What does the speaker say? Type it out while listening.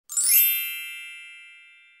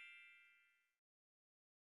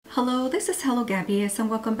Hello, this is Hellogabbiest and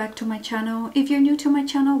welcome back to my channel. If you're new to my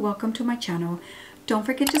channel, welcome to my channel. Don't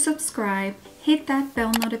forget to subscribe, hit that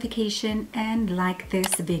bell notification, and like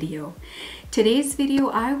this video. Today's video,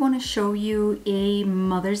 I want to show you a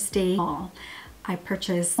Mother's Day haul. I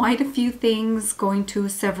purchased quite a few things going to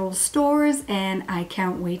several stores and I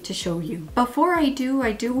can't wait to show you. Before I do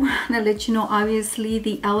want to let you know, obviously,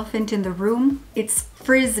 the elephant in the room. It's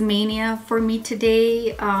frizz mania for me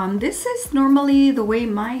today. This is normally the way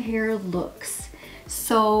my hair looks.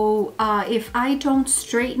 So if I don't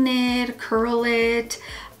straighten it, curl it,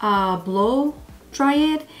 blow dry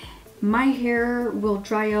it, my hair will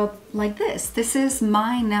dry up like this. This is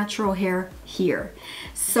my natural hair here.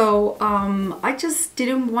 So I just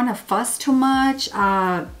didn't want to fuss too much.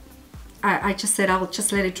 I just said I'll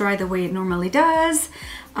just let it dry the way it normally does.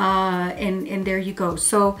 And there you go.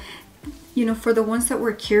 So, you know, for the ones that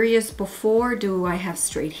were curious before, do I have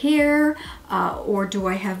straight hair or do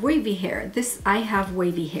I have wavy hair? I have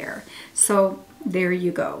wavy hair. So there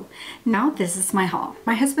you go. Now this is my haul.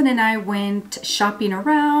 My husband and I went shopping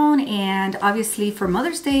around, and obviously for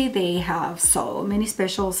Mother's Day they have so many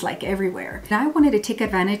specials like everywhere. And I wanted to take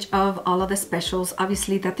advantage of all of the specials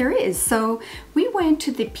obviously that there is. So we went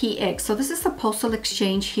to the PX. So this is the Postal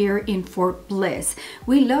Exchange here in Fort Bliss.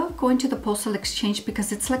 We love going to the Postal Exchange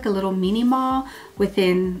because it's like a little mini mall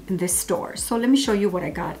within this store. So let me show you what I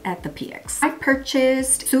got at the PX. I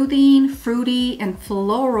purchased Soothing, Fruity, and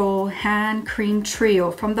Floral Hand Cream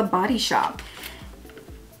Trio from the Body Shop.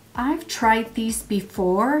 I've tried these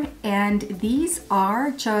before and these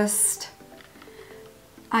are just,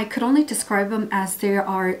 I could only describe them as they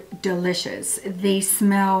are delicious. They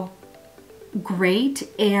smell great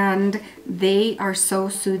and they are so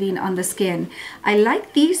soothing on the skin. I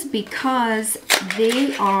like these because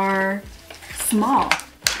they are small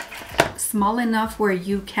enough where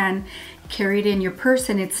you can carry it in your purse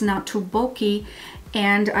and it's not too bulky.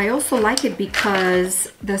 And I also like it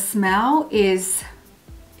because the smell is,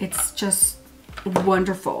 it's just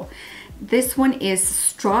wonderful. This one is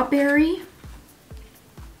strawberry.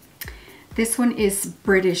 This one is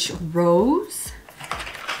British rose.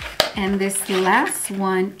 And this last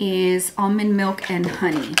one is almond milk and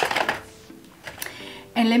honey.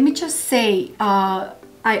 And let me just say,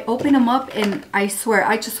 I open them up and I swear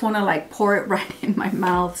I just want to like pour it right in my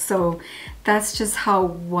mouth. So that's just how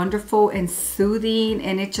wonderful and soothing,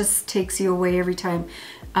 and it just takes you away every time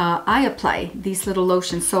I apply these little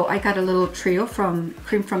lotions. So I got a little trio from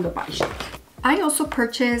Cream from the Body Shop. I also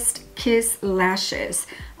purchased Kiss lashes.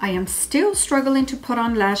 I am still struggling to put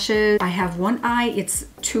on lashes. I have one eye, it's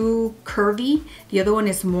too curvy. The other one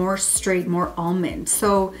is more straight, more almond.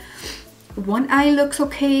 So one eye looks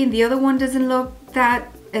okay, the other one doesn't look that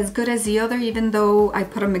as good as the other, even though I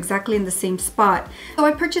put them exactly in the same spot. So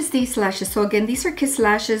I purchased these lashes. So again, these are Kiss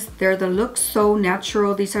lashes. They're the Look So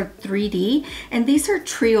Natural. These are 3D and these are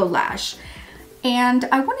Trio Lash. And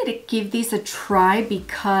I wanted to give these a try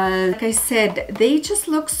because, like I said, they just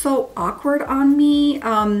look so awkward on me.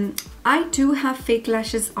 I do have fake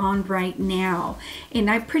lashes on right now, and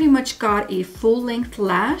I pretty much got a full-length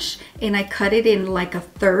lash and I cut it in like a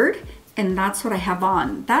third, and that's what I have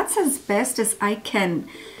on. That's as best as I can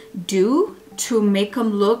do to make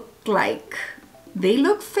them look like they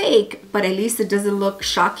look fake, but at least it doesn't look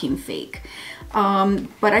shocking fake.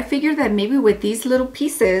 But I figured that maybe with these little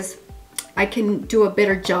pieces, I can do a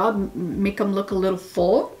better job, make them look a little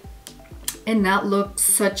full and not look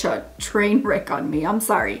such a train wreck on me. I'm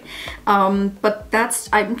sorry. But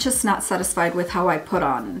I'm just not satisfied with how I put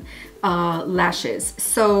on lashes.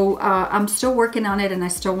 So I'm still working on it and I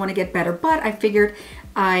still want to get better, but I figured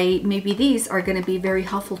maybe these are going to be very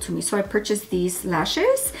helpful to me. So I purchased these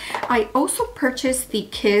lashes. I also purchased the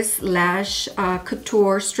Kiss Lash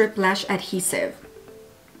Couture Strip Lash Adhesive.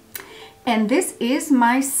 And this is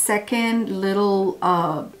my second little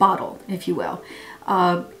bottle, if you will.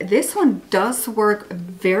 This one does work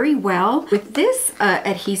very well. With this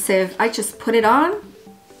adhesive, I just put it on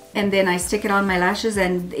and then I stick it on my lashes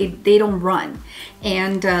and they don't run.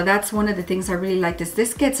 And that's one of the things I really like.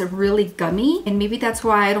 This gets really gummy, and maybe that's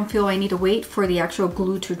why I don't feel I need to wait for the actual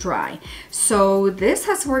glue to dry. So this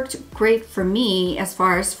has worked great for me as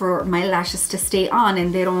far as for my lashes to stay on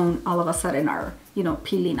and they don't all of a sudden are, you know,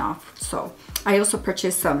 peeling off. So I also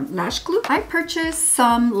purchased some lash glue. I purchased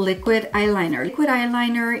some liquid eyeliner. Liquid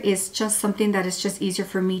eyeliner is just something that is just easier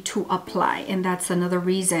for me to apply, and that's another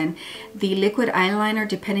reason. The liquid eyeliner,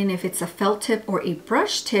 depending if it's a felt tip or a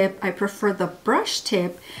brush tip, I prefer the brush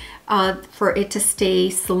tip for it to stay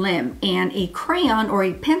slim. And a crayon or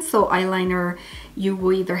a pencil eyeliner, you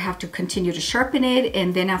will either have to continue to sharpen it,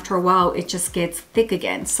 and then after a while it just gets thick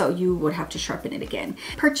again, so you would have to sharpen it again.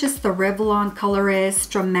 Purchased the Revlon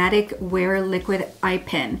Colorist Dramatic Wear Liquid Eye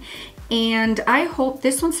Pen, and I hope,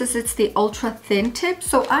 this one says it's the ultra thin tip,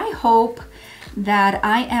 so I hope that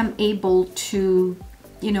I am able to,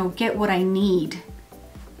 you know, get what I need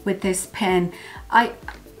with this pen. I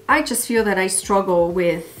just feel that I struggle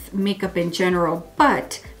with makeup in general,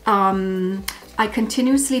 but I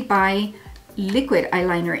continuously buy liquid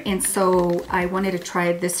eyeliner, and so I wanted to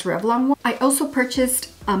try this Revlon one. I also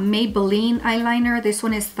purchased a Maybelline eyeliner. This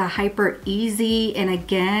one is the Hyper Easy, and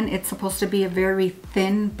again, it's supposed to be a very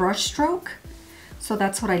thin brush stroke, so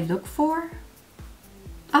that's what I look for.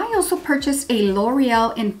 I also purchased a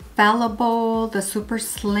L'Oreal Infallible, the Super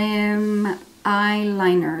Slim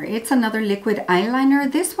eyeliner. It's another liquid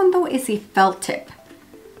eyeliner. This one though is a felt tip.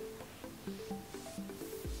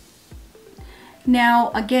 Now,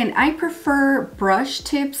 again, I prefer brush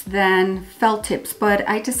tips than felt tips, but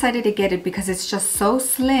I decided to get it because it's just so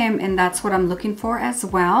slim, and that's what I'm looking for as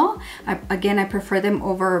well. Again, I prefer them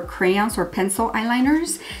over crayons or pencil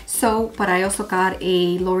eyeliners. So, but I also got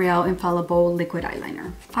a L'Oreal Infallible liquid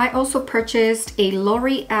eyeliner. I also purchased a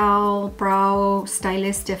L'Oreal Brow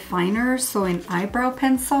Stylist Definer, so an eyebrow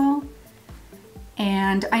pencil.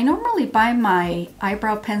 And I normally buy my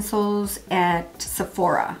eyebrow pencils at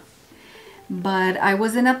Sephora, but I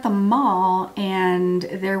wasn't at the mall and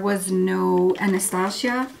there was no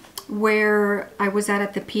Anastasia where I was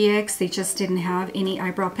at the PX. They just didn't have any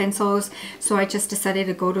eyebrow pencils, so I just decided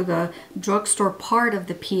to go to the drugstore part of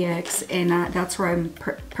the PX, and that's where I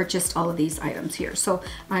purchased all of these items here. So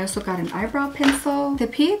I also got an eyebrow pencil. The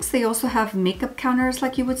PX, they also have makeup counters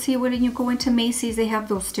like you would see when you go into Macy's. They have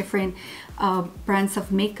those different brands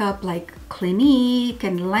of makeup like Clinique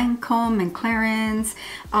and Lancome and Clarins.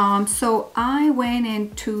 So I went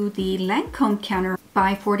into the Lancome counter,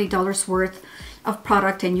 buy $40 worth of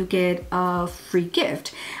product and you get a free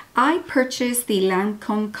gift. I purchased the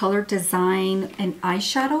Lancome Color Design and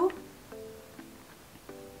eyeshadow.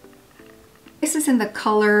 This is in the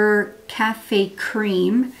color Cafe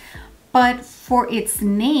Cream, but for its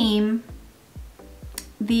name,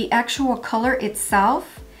 the actual color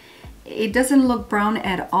itself, it doesn't look brown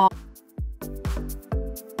at all.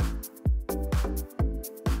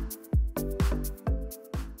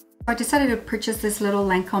 I decided to purchase this little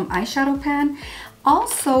Lancome eyeshadow pan.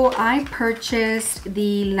 Also, I purchased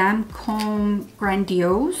the Lancome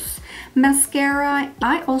Grandiose mascara.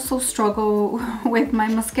 I also struggle with my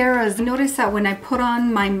mascaras. I noticed that when I put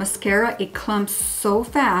on my mascara, it clumps so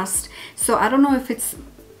fast. So I don't know if it's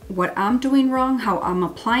what I'm doing wrong, how I'm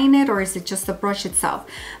applying it, or is it just the brush itself.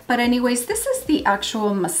 But anyways, this is the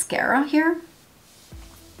actual mascara here,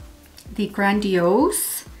 the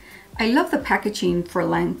Grandiose. I love the packaging for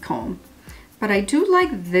Lancome, but I do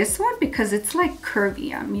like this one because it's like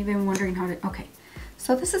curvy. I'm even wondering how to, okay,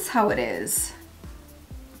 so this is how it is.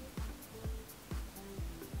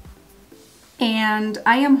 And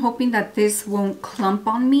I am hoping that this won't clump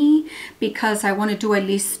on me because I want to do at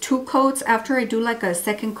least 2 coats. After I do like a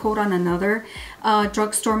second coat on another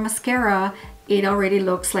drugstore mascara, it already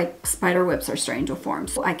looks like spider webs are starting to form.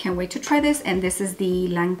 So I can't wait to try this. And this is the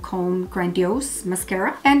Lancome Grandiose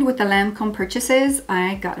mascara. And with the Lancome purchases,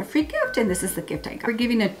 I got a free gift, and this is the gift I got. We're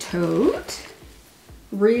giving a tote.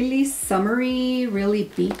 Really summery, really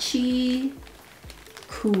beachy,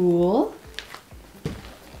 cool.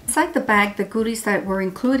 Inside the bag, the goodies that were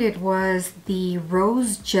included was the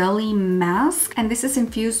rose jelly mask, and this is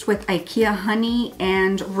infused with IKEA honey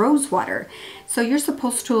and rose water. So you're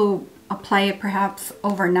supposed to apply it perhaps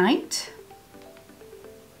overnight.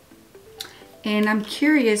 And I'm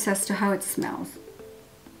curious as to how it smells.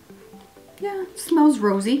 Yeah, it smells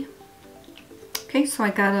rosy. Okay, so I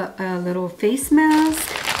got a little face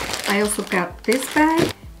mask. I also got this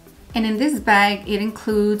bag. And in this bag, it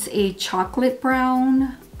includes a chocolate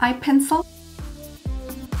brown eye pencil.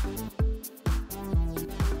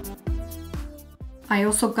 I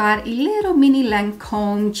also got a little mini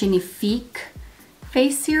Lancome Genifique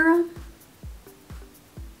face serum.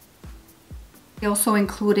 I also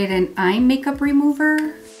included an eye makeup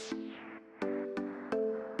remover.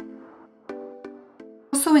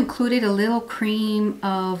 Also included a little cream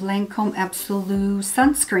of Lancome Absolute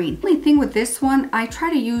sunscreen. The only thing with this one, I try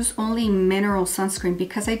to use only mineral sunscreen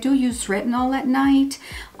because I do use retinol at night.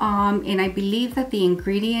 And I believe that the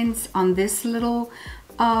ingredients on this little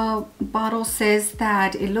bottle says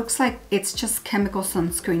that it looks like it's just chemical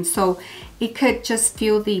sunscreen, so it could just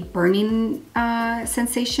feel the burning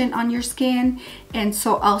sensation on your skin. And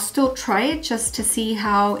so I'll still try it just to see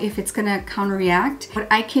how, if it's gonna counteract. What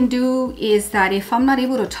I can do is that if I'm not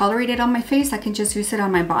able to tolerate it on my face, I can just use it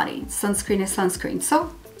on my body. Sunscreen is sunscreen.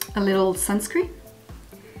 So a little sunscreen.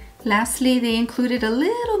 Lastly, they included a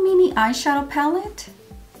little mini eyeshadow palette,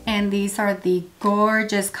 and these are the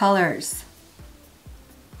gorgeous colors.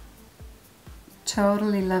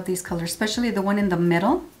 Totally love these colors, especially the one in the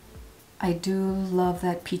middle. I do love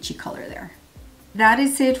that peachy color there. That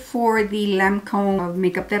is it for the Lancome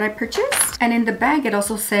makeup that I purchased. And in the bag, it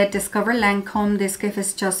also said, discover Lancome. This gift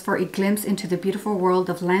is just for a glimpse into the beautiful world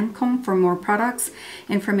of Lancome. For more products,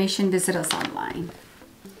 information, visit us online.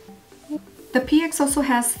 The PX also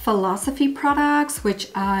has Philosophy products,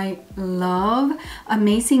 which I love.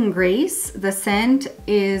 Amazing Grace, the scent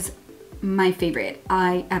is my favorite.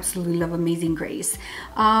 I absolutely love Amazing Grace.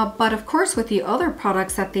 But of course, with the other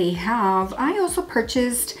products that they have, I also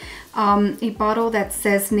purchased a bottle that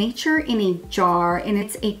says Nature in a Jar, and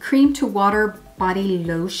it's a cream to water body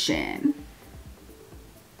lotion.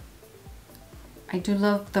 I do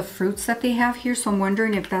love the fruits that they have here, so I'm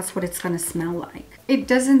wondering if that's what it's gonna smell like. It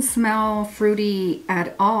doesn't smell fruity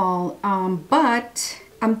at all, but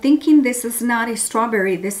I'm thinking this is not a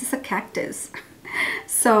strawberry, this is a cactus.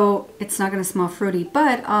 So it's not gonna smell fruity,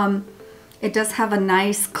 but it does have a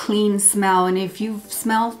nice clean smell. And if you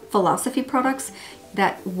smell Philosophy products,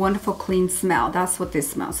 that wonderful clean smell, that's what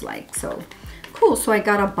this smells like. So cool. So I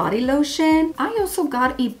got a body lotion. I also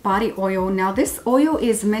got a body oil. Now this oil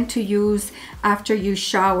is meant to use after you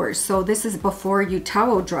shower, so this is before you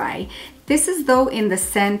towel dry. This is though in the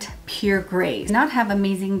scent Pure Grace. Not have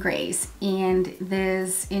Amazing Grace, and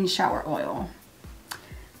this in shower oil.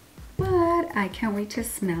 But I can't wait to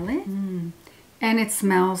smell it. And it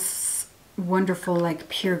smells wonderful, like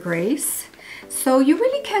Pure Grace. So you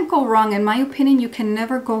really can't go wrong. In my opinion, you can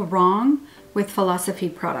never go wrong with Philosophy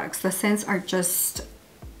products. The scents are just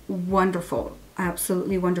wonderful,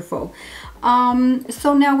 absolutely wonderful.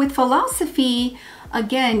 So now with Philosophy,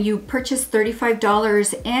 again, you purchase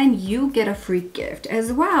 $35 and you get a free gift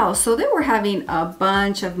as well. So they were having a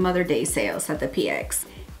bunch of Mother Day sales at the PX.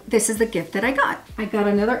 This is the gift that I got. I got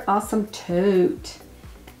another awesome tote.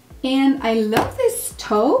 And I love this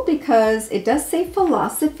tote because it does say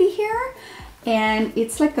Philosophy here, and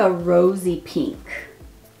it's like a rosy pink.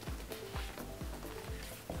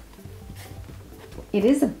 It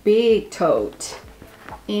is a big tote,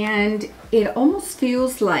 and it almost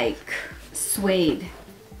feels like suede,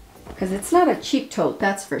 because it's not a cheap tote,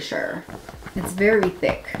 that's for sure. It's very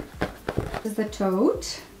thick. This is the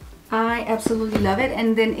tote. I absolutely love it.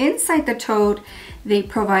 And then inside the tote, they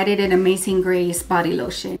provided an Amazing Grace body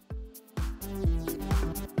lotion.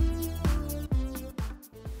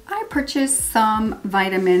 I purchased some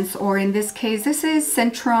vitamins, or in this case, this is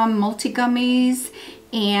Centrum Multi Gummies,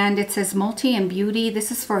 and it says Multi and Beauty. This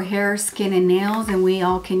is for hair, skin, and nails, and we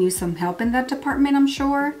all can use some help in that department, I'm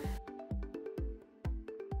sure.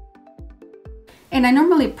 And I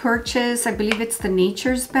normally purchase, I believe it's the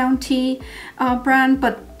Nature's Bounty brand,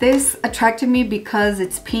 but this attracted me because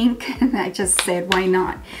it's pink, and I just said, why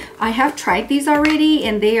not? I have tried these already,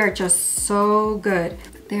 and they are just so good.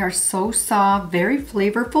 They are so soft, very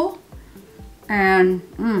flavorful, and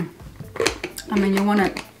I mean, you want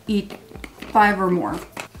to eat 5 or more.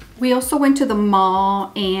 We also went to the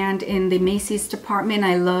mall, and in the Macy's department,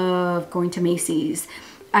 I love going to Macy's.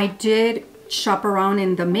 I did shop around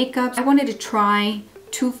in the makeup. I wanted to try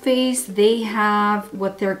Too Faced. They have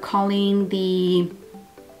what they're calling the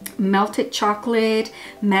Melted Chocolate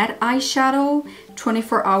Matte Eyeshadow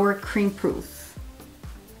 24-hour cream proof.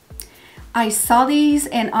 I saw these,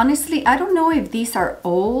 and honestly, I don't know if these are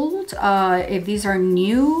old, if these are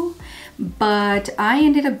new, but I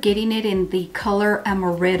ended up getting it in the color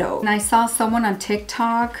Amaretto. And I saw someone on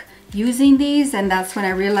TikTok using these, and that's when I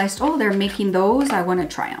realized, oh, they're making those. I want to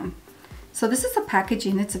try them. So this is the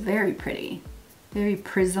packaging. It's very pretty, very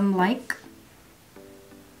prism-like.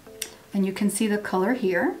 And you can see the color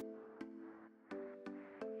here.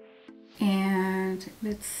 And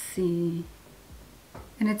let's see.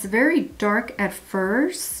 And it's very dark at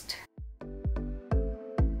first.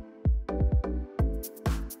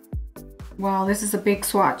 Wow, this is a big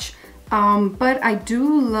swatch. But I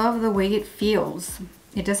do love the way it feels.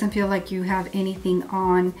 It doesn't feel like you have anything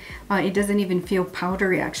on. It doesn't even feel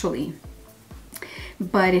powdery, actually.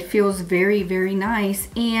 But it feels very, very nice,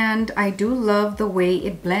 and I do love the way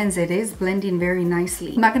it blends. It is blending very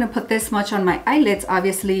nicely. I'm not going to put this much on my eyelids,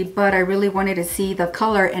 obviously, but I really wanted to see the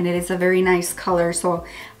color, and it is a very nice color, so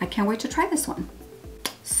I can't wait to try this one.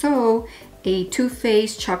 So a Too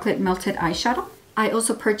Faced chocolate melted eyeshadow. I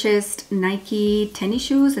also purchased Nike tennis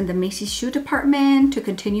shoes in the Macy shoe department to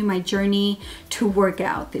continue my journey to work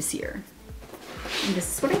out this year. And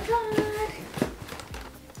this is what I got.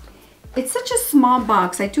 It's such a small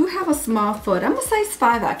box. I do have a small foot. I'm a size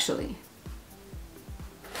 5 actually.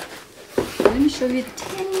 Let me show you the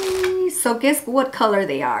tennies. So guess what color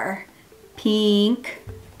they are? Pink.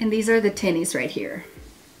 And these are the tennies right here.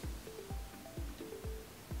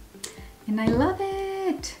 And I love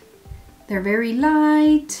it. They're very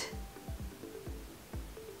light.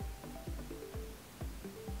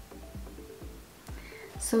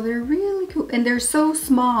 So they're really cool, and they're so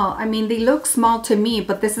small. I mean, they look small to me,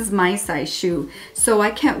 but this is my size shoe. So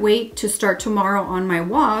I can't wait to start tomorrow on my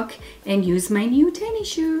walk and use my new tennis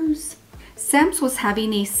shoes. Sam's was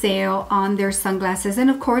having a sale on their sunglasses, and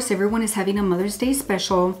of course everyone is having a Mother's Day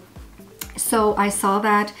special. So I saw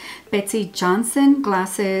that Betsy Johnson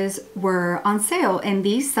glasses were on sale, and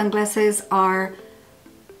these sunglasses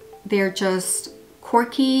they're just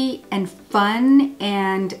quirky and fun,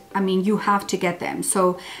 and I mean, you have to get them.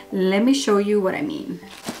 So let me show you what I mean.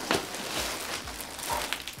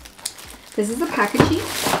 This is the packaging.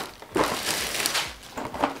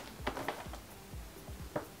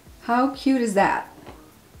 How cute is that?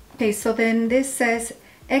 Okay, so then this says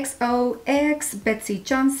XOX Betsy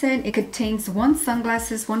Johnson. It contains 1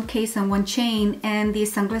 sunglasses, 1 case, and 1 chain, and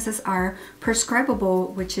these sunglasses are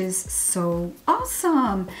prescribable, which is so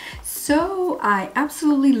awesome. So I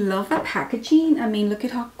absolutely love the packaging. I mean, look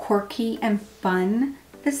at how quirky and fun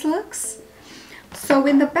this looks. So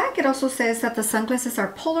in the back, it also says that the sunglasses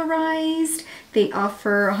are polarized. They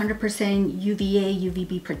offer 100% UVA,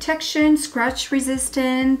 UVB protection, scratch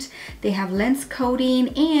resistant. They have lens coating,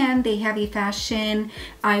 and they have a fashion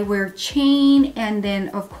eyewear chain, and then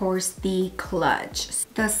of course the clutch.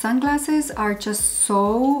 The sunglasses are just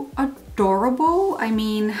so adorable. I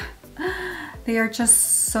mean, they are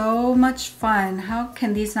just so much fun. How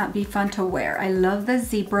can these not be fun to wear? I love the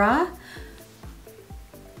zebra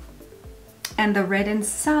and the red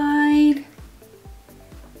inside,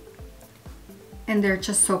 and they're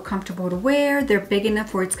just so comfortable to wear. They're big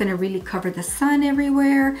enough where it's going to really cover the sun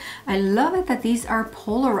everywhere. I love it that these are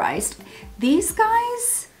polarized. These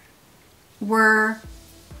guys were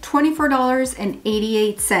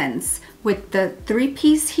 $24.88 with the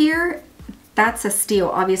 3-piece here. That's a steal,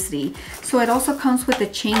 obviously. So it also comes with a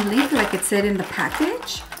chain link, like it said in the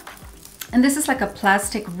package. And this is like a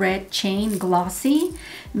plastic red chain, glossy,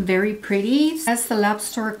 very pretty. It has the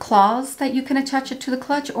lobster claws that you can attach it to the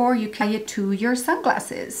clutch, or you can tie it to your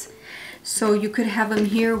sunglasses. So you could have them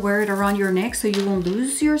here, wear it around your neck so you won't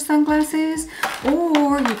lose your sunglasses,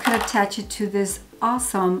 or you could attach it to this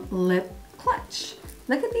awesome lip clutch.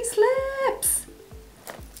 Look at these lips.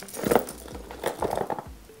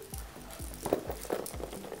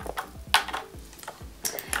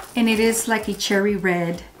 And it is like a cherry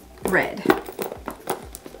red.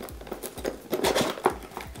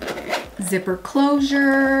 Zipper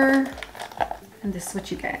closure, and this is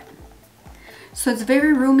what you get. So it's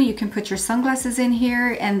very roomy. You can put your sunglasses in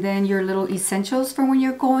here, and then your little essentials for when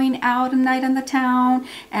you're going out at night on the town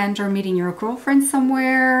and or meeting your girlfriend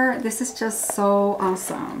somewhere. This is just so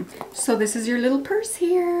awesome. So this is your little purse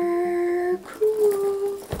here.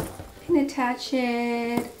 Cool. You can attach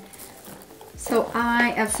it. So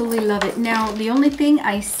I absolutely love it. Now, the only thing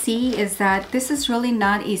I see is that this is really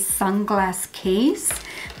not a sunglass case,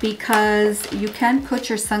 because you can put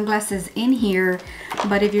your sunglasses in here,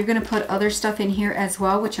 but if you're gonna put other stuff in here as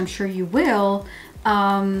well, which I'm sure you will,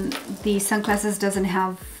 the sunglasses doesn't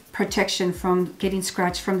have protection from getting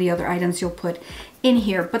scratched from the other items you'll put in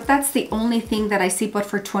here. But that's the only thing that I see. But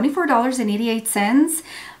for $24.88,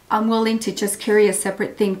 I'm willing to just carry a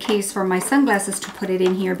separate thin case for my sunglasses to put it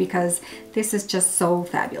in here, because this is just so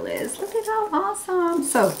fabulous. Look at how awesome.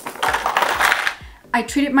 So I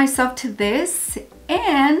treated myself to this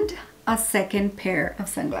and a second pair of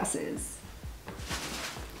sunglasses.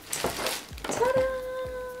 Ta-da!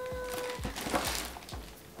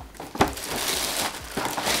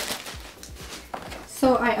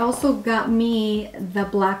 So I also got me the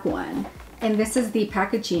black one, and this is the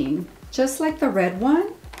packaging, just like the red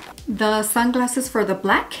one. The sunglasses for the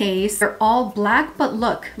black case, they're all black, but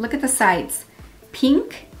look at the sides.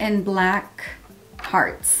 Pink and black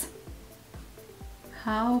hearts.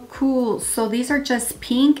 How cool. So these are just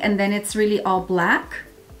pink, and then it's really all black.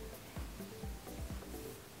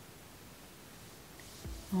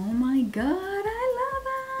 Oh my God, I love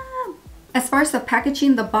them. As far as the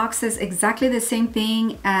packaging, the box is exactly the same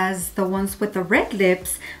thing as the ones with the red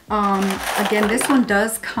lips. Again, this one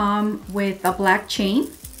does come with a black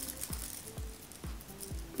chain.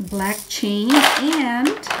 black chain, and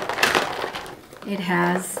it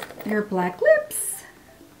has your black lips.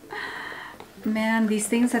 Man, these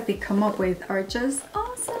things that they come up with are just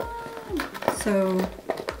awesome. So,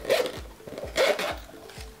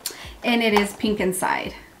 and it is pink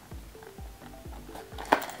inside.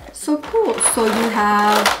 So cool. So you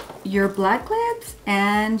have your black lips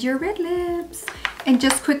and your red lips. And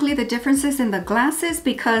just quickly, the differences in the glasses,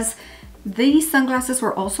 because these sunglasses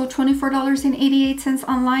were also $24.88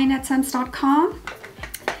 online at Sams.com.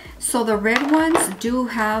 So the red ones do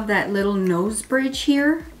have that little nose bridge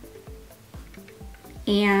here,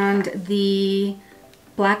 and the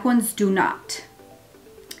black ones do not.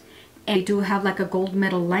 And they do have like a gold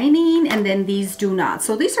metal lining, and then these do not.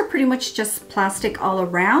 So these are pretty much just plastic all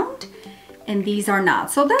around, and these are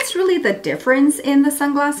not. So that's really the difference in the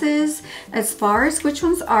sunglasses. As far as which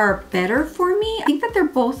ones are better for me, I think that they're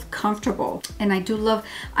both comfortable. And I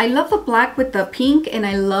love the black with the pink, and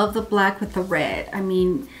I love the black with the red. I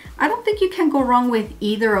mean, I don't think you can go wrong with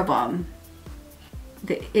either of them.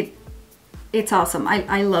 It's awesome.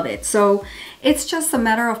 I love it. So it's just a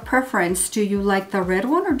matter of preference. Do you like the red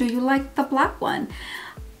one or do you like the black one?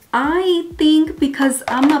 I think because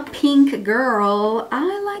I'm a pink girl,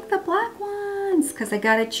 I like the black ones because I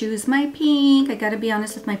gotta choose my pink. I gotta be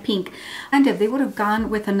honest with my pink. And if they would have gone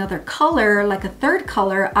with another color, like a third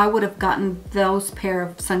color, I would have gotten those pair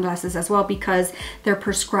of sunglasses as well because they're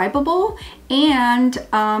prescribable. And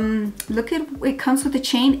look at it, comes with a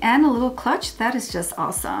chain and a little clutch. That is just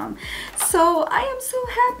awesome. So I am so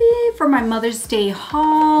happy for my Mother's Day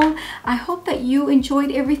haul. I hope that you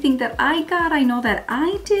enjoyed everything that I got. I know that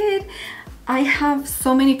I did. I have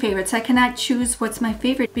so many favorites. I cannot choose what's my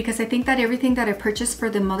favorite because I think that everything that I purchased for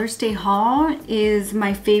the Mother's Day haul is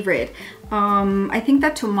my favorite. I think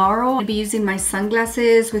that tomorrow I'll be using my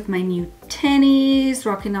sunglasses with my new tennies,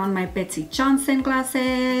 rocking on my Betsy Johnson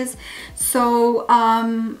glasses. So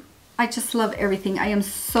I just love everything. I am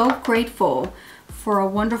so grateful for a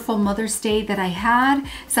wonderful Mother's Day that I had.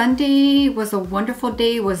 Sunday was a wonderful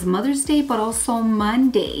day. It was Mother's Day, but also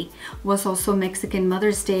Monday was also Mexican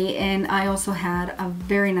Mother's Day, and I also had a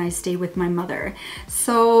very nice day with my mother.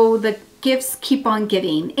 So the gifts keep on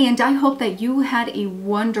giving, and I hope that you had a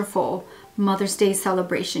wonderful Mother's Day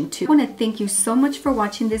celebration too. I want to thank you so much for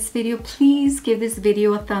watching this video. Please give this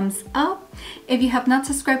video a thumbs up. If you have not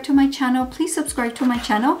subscribed to my channel, please subscribe to my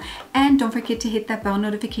channel, and don't forget to hit that bell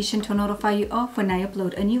notification to notify you of when I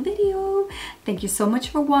upload a new video. Thank you so much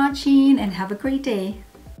for watching, and have a great day.